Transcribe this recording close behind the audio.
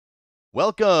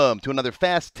Welcome to another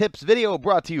Fast Tips video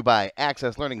brought to you by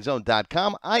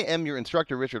AccessLearningZone.com. I am your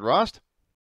instructor, Richard Rost.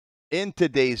 In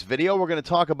today's video, we're going to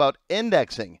talk about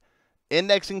indexing.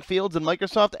 Indexing fields in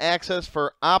Microsoft Access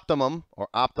for optimum, or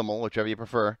optimal, whichever you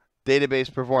prefer,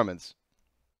 database performance.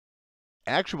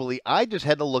 Actually, I just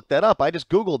had to look that up. I just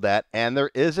Googled that, and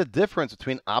there is a difference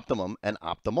between optimum and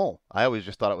optimal. I always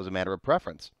just thought it was a matter of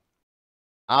preference.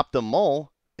 Optimal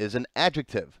is an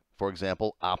adjective. For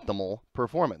example, optimal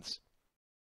performance.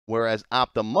 Whereas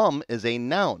optimum is a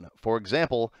noun. For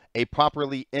example, a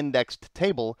properly indexed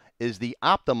table is the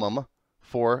optimum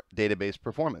for database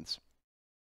performance.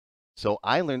 So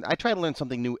I try to learn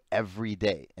something new every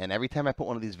day. And every time I put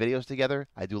one of these videos together,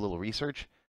 I do a little research.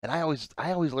 And I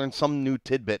always learn some new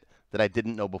tidbit that I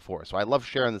didn't know before. So I love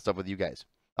sharing this stuff with you guys.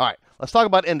 All right, let's talk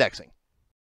about indexing.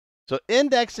 So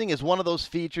indexing is one of those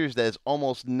features that is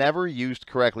almost never used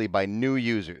correctly by new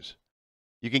users.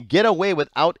 You can get away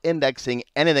without indexing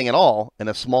anything at all in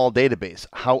a small database.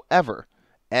 However,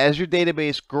 as your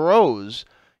database grows,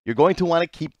 you're going to want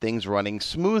to keep things running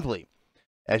smoothly.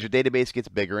 As your database gets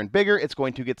bigger and bigger, it's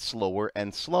going to get slower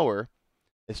and slower,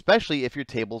 especially if your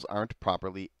tables aren't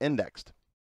properly indexed.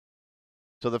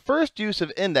 So the first use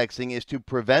of indexing is to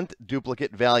prevent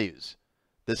duplicate values.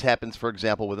 This happens, for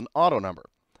example, with an AutoNumber.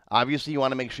 Obviously, you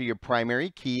want to make sure your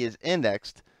primary key is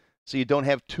indexed so you don't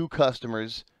have two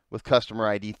customers with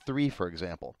CustomerID 3, for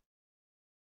example.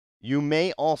 You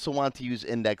may also want to use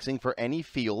indexing for any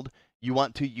field you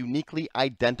want to uniquely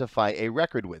identify a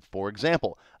record with. For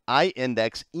example, I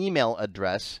index email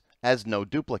address as no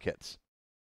duplicates.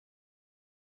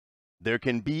 There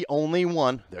can be only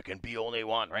one,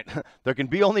 right? There can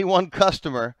be only one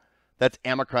customer that's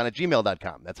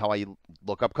amacron@gmail.com. That's how I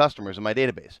look up customers in my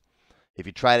database. If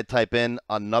you try to type in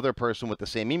another person with the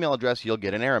same email address, you'll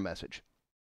get an error message.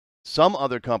 Some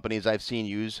other companies I've seen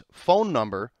use phone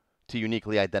number to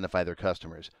uniquely identify their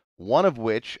customers, one of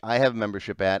which I have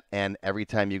membership at, and every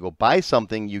time you go buy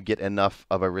something, you get enough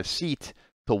of a receipt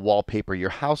to wallpaper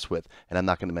your house with. And I'm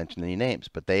not going to mention any names,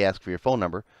 but they ask for your phone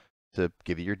number to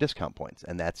give you your discount points.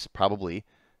 And that's probably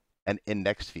an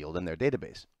indexed field in their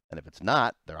database. And if it's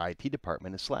not, their IT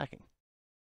department is slacking.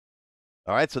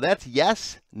 All right, so that's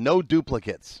yes, no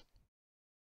duplicates.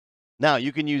 Now,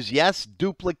 you can use yes,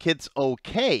 duplicates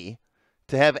okay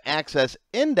to have Access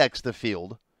index the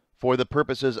field for the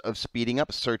purposes of speeding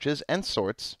up searches and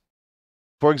sorts.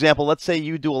 For example, let's say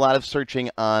you do a lot of searching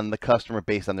on the customer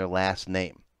based on their last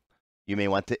name. You may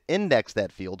want to index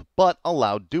that field, but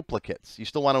allow duplicates. You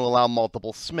still want to allow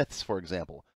multiple Smiths, for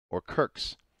example, or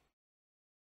Kirks.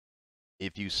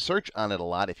 If you search on it a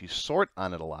lot, if you sort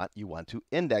on it a lot, you want to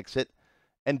index it,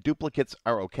 and duplicates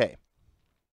are okay.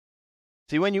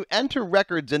 See, when you enter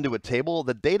records into a table,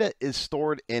 the data is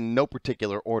stored in no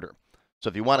particular order. So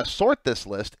if you want to sort this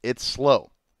list, it's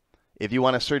slow. If you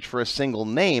want to search for a single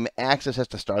name, Access has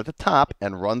to start at the top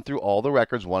and run through all the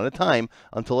records one at a time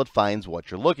until it finds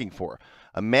what you're looking for.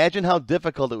 Imagine how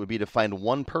difficult it would be to find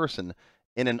one person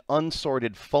in an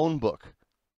unsorted phone book.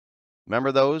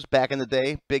 Remember those back in the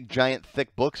day? Big, giant,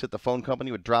 thick books that the phone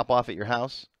company would drop off at your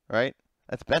house, right?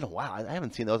 That's been a while. I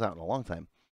haven't seen those out in a long time.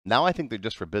 Now I think they're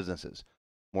just for businesses.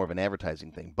 More of an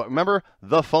advertising thing. But remember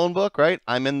the phone book, right?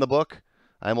 I'm in the book.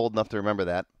 I'm old enough to remember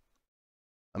that.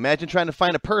 Imagine trying to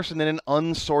find a person in an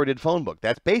unsorted phone book.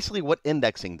 That's basically what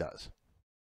indexing does.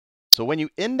 So when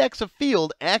you index a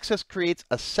field, Access creates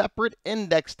a separate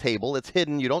index table. It's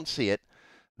hidden. You don't see it.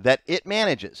 That it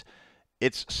manages.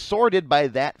 It's sorted by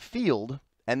that field,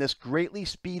 and this greatly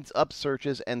speeds up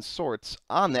searches and sorts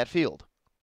on that field.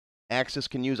 Access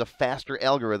can use a faster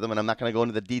algorithm, and I'm not going to go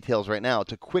into the details right now,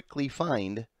 to quickly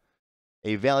find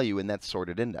a value in that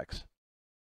sorted index.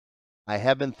 I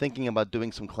have been thinking about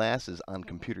doing some classes on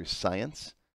computer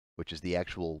science, which is the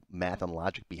actual math and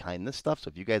logic behind this stuff. So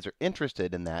if you guys are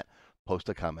interested in that, post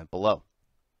a comment below.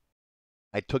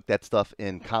 I took that stuff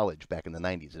in college back in the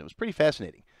 90s, and it was pretty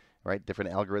fascinating, right?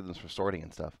 Different algorithms for sorting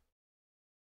and stuff.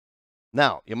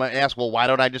 Now, you might ask, well, why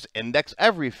don't I just index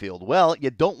every field? Well, you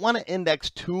don't want to index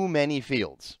too many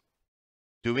fields.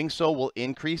 Doing so will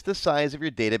increase the size of your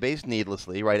database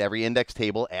needlessly, right? Every index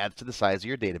table adds to the size of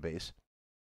your database.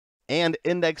 And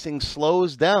indexing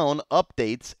slows down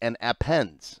updates and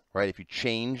appends, right? If you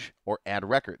change or add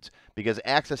records, because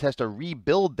Access has to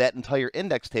rebuild that entire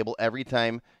index table every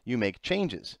time you make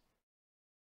changes.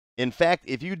 In fact,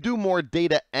 if you do more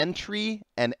data entry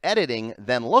and editing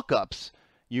than lookups,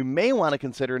 you may want to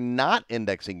consider not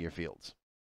indexing your fields.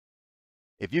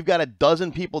 If you've got a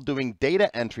dozen people doing data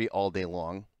entry all day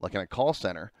long, like in a call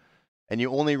center, and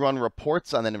you only run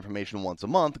reports on that information once a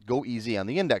month, go easy on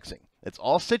the indexing. It's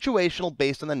all situational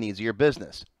based on the needs of your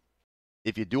business.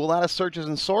 If you do a lot of searches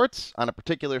and sorts on a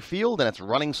particular field and it's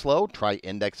running slow, try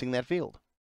indexing that field.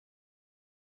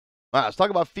 All right, let's talk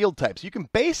about field types. You can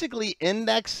basically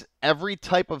index every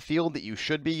type of field that you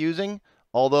should be using,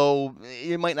 although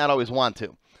you might not always want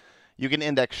to. You can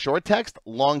index short text,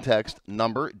 long text,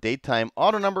 number, date, time,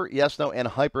 auto number, yes, no, and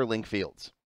hyperlink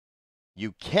fields.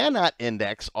 You cannot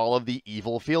index all of the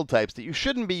evil field types that you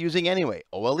shouldn't be using anyway.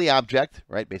 OLE object,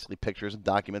 right? Basically pictures and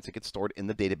documents that get stored in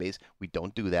the database. We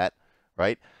don't do that,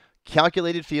 right?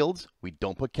 Calculated fields. We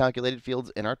don't put calculated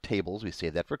fields in our tables. We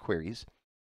save that for queries.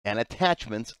 And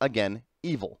attachments, again,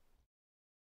 evil.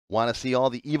 Want to see all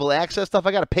the evil access stuff?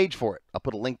 I got a page for it. I'll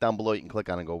put a link down below. You can click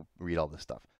on and go read all this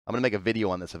stuff. I'm going to make a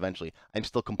video on this eventually. I'm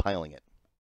still compiling it.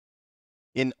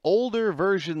 In older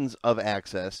versions of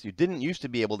Access, you didn't used to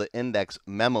be able to index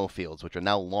memo fields, which are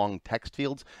now long text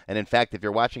fields. And in fact, if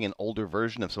you're watching an older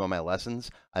version of some of my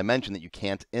lessons, I mentioned that you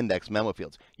can't index memo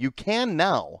fields. You can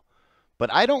now,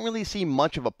 but I don't really see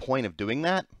much of a point of doing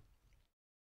that.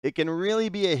 It can really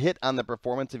be a hit on the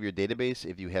performance of your database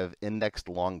if you have indexed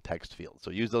long text fields,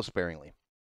 so use those sparingly.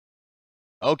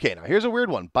 Okay, now here's a weird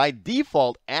one. By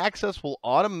default, Access will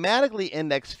automatically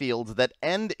index fields that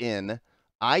end in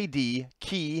ID,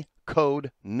 key,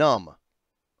 code, num. All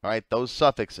right, those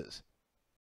suffixes.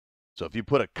 So if you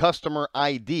put a customer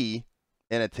ID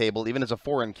in a table, even as a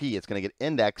foreign key, it's going to get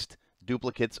indexed,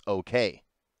 duplicates okay.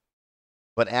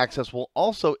 But Access will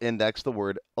also index the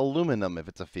word aluminum if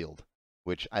it's a field,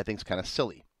 which I think is kind of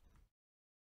silly.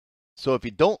 So if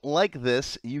you don't like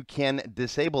this, you can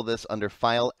disable this under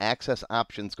File, Access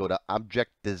Options, go to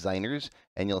Object Designers,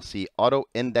 and you'll see Auto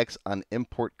Index on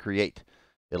Import Create.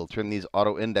 It'll turn these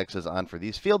auto indexes on for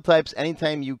these field types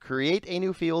anytime you create a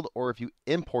new field or if you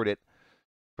import it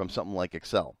from something like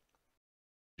Excel.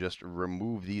 Just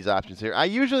remove these options here. I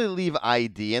usually leave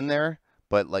ID in there,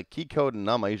 but like key, code, and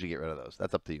num, I usually get rid of those.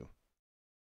 That's up to you.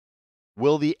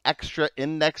 Will the extra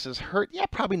indexes hurt? Yeah,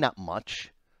 probably not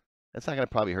much. That's not going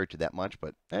to probably hurt you that much,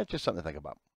 but it's just something to think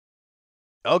about.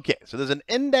 Okay, so there's an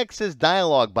indexes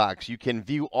dialog box. You can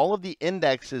view all of the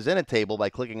indexes in a table by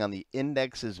clicking on the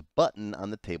indexes button on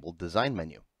the table design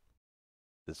menu.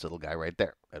 This little guy right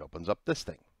there. It opens up this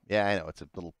thing. Yeah, I know, it's a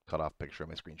little cut off picture of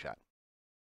my screenshot.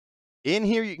 In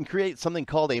here, you can create something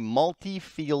called a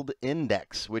multi-field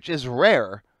index, which is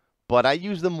rare, but I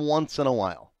use them once in a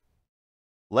while.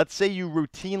 Let's say you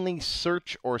routinely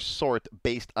search or sort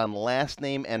based on last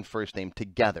name and first name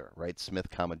together, right? Smith,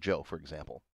 Joe, for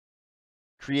example.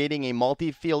 Creating a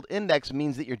multi-field index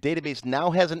means that your database now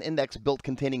has an index built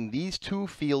containing these two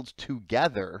fields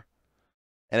together,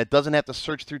 and it doesn't have to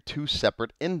search through two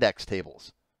separate index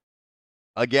tables.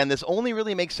 Again, this only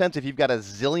really makes sense if you've got a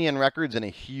zillion records in a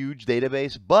huge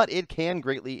database, but it can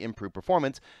greatly improve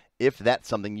performance if that's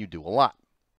something you do a lot.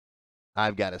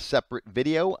 I've got a separate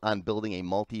video on building a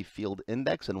multi-field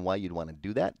index and why you'd want to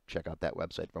do that. Check out that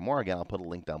website for more. Again, I'll put a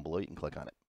link down below. You can click on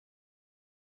it.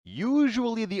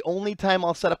 Usually the only time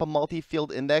I'll set up a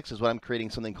multi-field index is when I'm creating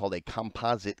something called a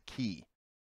composite key.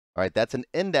 All right, that's an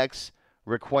index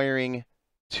requiring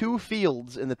two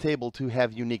fields in the table to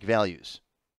have unique values.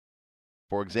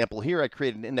 For example, here I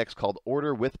created an index called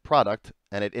order with product,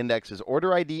 and it indexes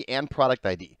order ID and product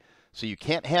ID. So you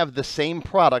can't have the same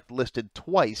product listed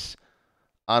twice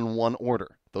on one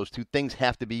order. Those two things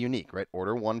have to be unique, right?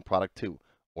 Order 1, product 2,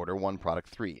 order 1, product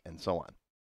 3, and so on.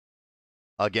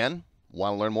 Again,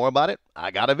 want to learn more about it?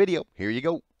 I got a video. Here you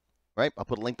go. Right? I'll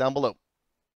put a link down below.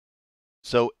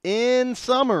 So in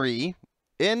summary,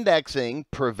 indexing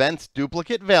prevents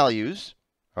duplicate values,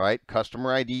 all right?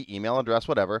 Customer ID, email address,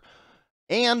 whatever.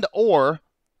 And or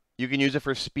you can use it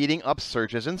for speeding up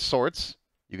searches and sorts.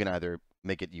 You can either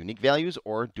make it unique values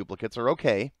or duplicates are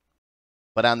okay.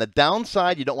 But on the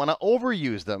downside, you don't want to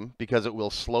overuse them because it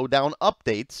will slow down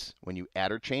updates when you add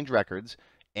or change records,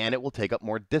 and it will take up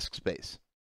more disk space.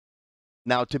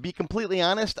 Now, to be completely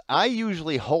honest, I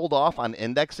usually hold off on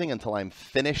indexing until I'm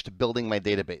finished building my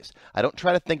database. I don't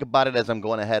try to think about it as I'm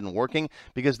going ahead and working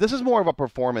because this is more of a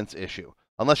performance issue.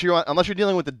 Unless you're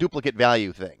dealing with the duplicate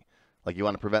value thing, like you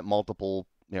want to prevent multiple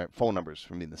phone numbers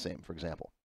from being the same, for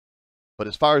example. But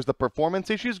as far as the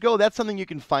performance issues go, that's something you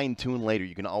can fine-tune later.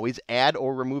 You can always add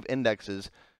or remove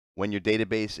indexes when your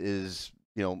database is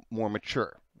more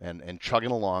mature and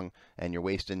chugging along, and you're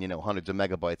wasting hundreds of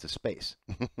megabytes of space.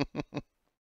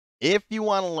 If you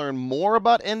want to learn more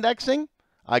about indexing,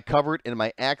 I cover it in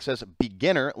my Access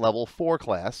Beginner Level 4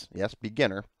 class. Yes,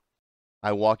 beginner.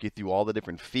 I walk you through all the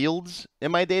different fields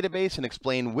in my database and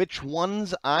explain which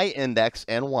ones I index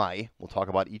and why. We'll talk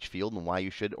about each field and why you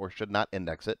should or should not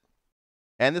index it.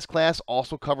 And this class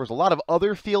also covers a lot of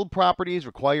other field properties,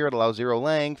 required, allow zero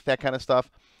length, that kind of stuff.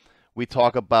 We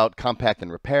talk about compact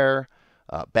and repair,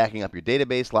 backing up your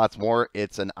database, lots more.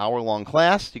 It's an hour-long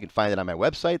class. You can find it on my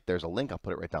website. There's a link. I'll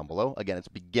put it right down below. Again, it's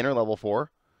beginner level 4.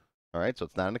 All right, so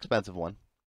it's not an expensive one.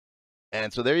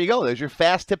 And so there you go. There's your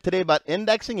fast tip today about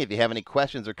indexing. If you have any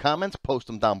questions or comments, post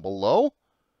them down below.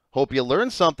 Hope you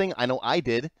learned something. I know I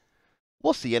did.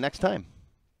 We'll see you next time.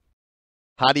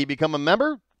 How do you become a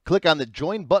member? Click on the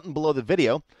join button below the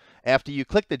video. After you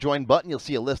click the join button, you'll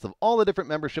see a list of all the different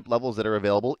membership levels that are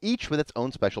available, each with its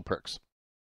own special perks.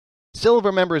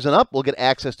 Silver members and up will get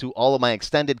access to all of my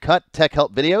extended cut tech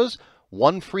help videos,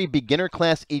 1 free beginner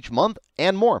class each month,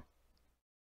 and more.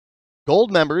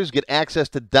 Gold members get access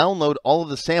to download all of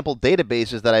the sample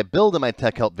databases that I build in my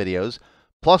tech help videos,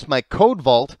 plus my code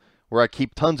vault, where I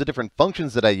keep tons of different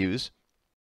functions that I use.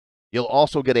 You'll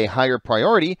also get a higher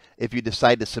priority if you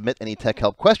decide to submit any tech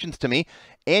help questions to me,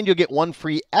 and you'll get 1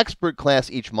 free expert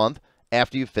class each month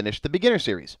after you finish the beginner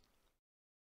series.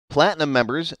 Platinum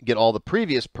members get all the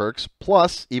previous perks,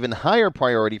 plus even higher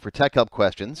priority for tech help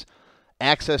questions,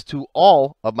 access to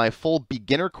all of my full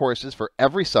beginner courses for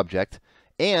every subject,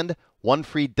 and 1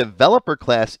 free developer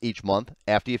class each month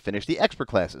after you finish the expert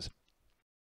classes.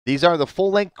 These are the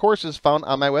full-length courses found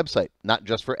on my website, not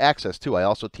just for access too. I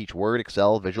also teach Word,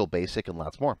 Excel, Visual Basic, and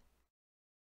lots more.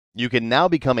 You can now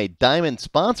become a Diamond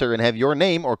sponsor and have your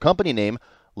name or company name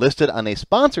listed on a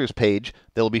sponsors page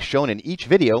that will be shown in each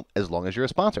video as long as you're a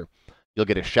sponsor. You'll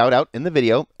get a shout out in the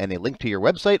video and a link to your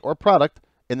website or product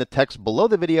in the text below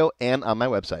the video and on my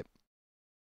website.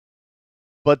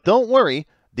 But don't worry,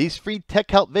 these free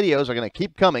tech help videos are going to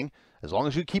keep coming. As long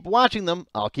as you keep watching them,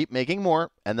 I'll keep making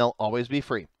more, and they'll always be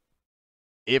free.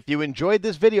 If you enjoyed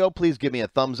this video, please give me a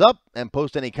thumbs up and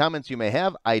post any comments you may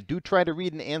have. I do try to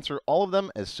read and answer all of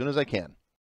them as soon as I can.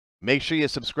 Make sure you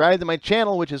subscribe to my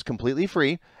channel, which is completely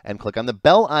free, and click on the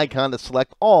bell icon to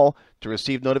select all to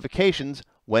receive notifications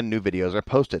when new videos are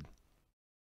posted.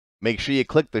 Make sure you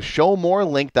click the Show More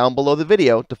link down below the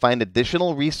video to find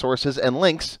additional resources and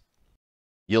links.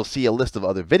 You'll see a list of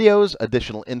other videos,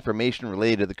 additional information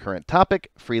related to the current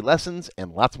topic, free lessons,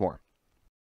 and lots more.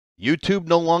 YouTube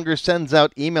no longer sends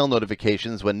out email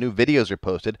notifications when new videos are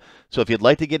posted, so if you'd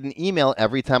like to get an email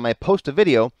every time I post a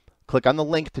video, click on the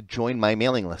link to join my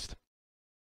mailing list.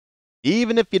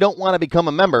 Even if you don't want to become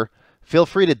a member, feel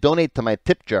free to donate to my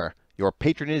tip jar. Your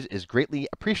patronage is greatly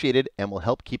appreciated and will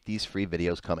help keep these free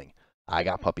videos coming. I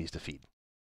got puppies to feed.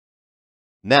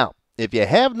 Now, if you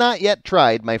have not yet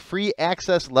tried my free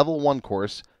Access Level 1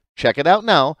 course, check it out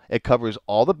now. It covers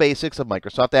all the basics of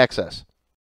Microsoft Access.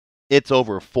 It's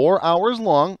over 4 hours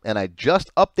long, and I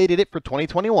just updated it for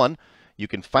 2021. You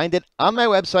can find it on my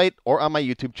website or on my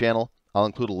YouTube channel. I'll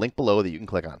include a link below that you can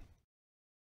click on.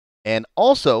 And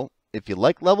also, if you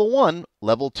like Level 1,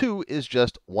 Level 2 is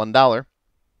just $1.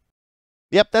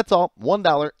 Yep, that's all,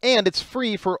 $1, and it's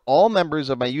free for all members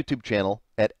of my YouTube channel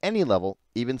at any level,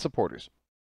 even supporters.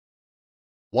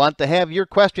 Want to have your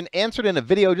question answered in a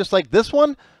video just like this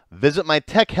one? Visit my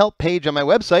tech help page on my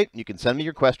website. You can send me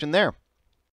your question there.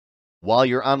 While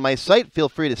you're on my site, feel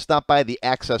free to stop by the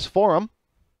Access Forum.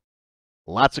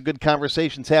 Lots of good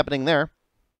conversations happening there.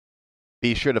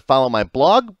 Be sure to follow my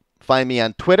blog, find me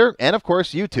on Twitter, and of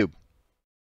course, YouTube.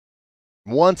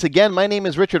 Once again, my name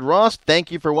is Richard Ross.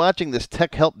 Thank you for watching this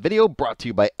tech help video brought to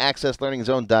you by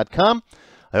AccessLearningZone.com.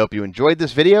 I hope you enjoyed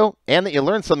this video and that you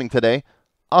learned something today.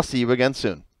 I'll see you again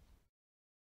soon.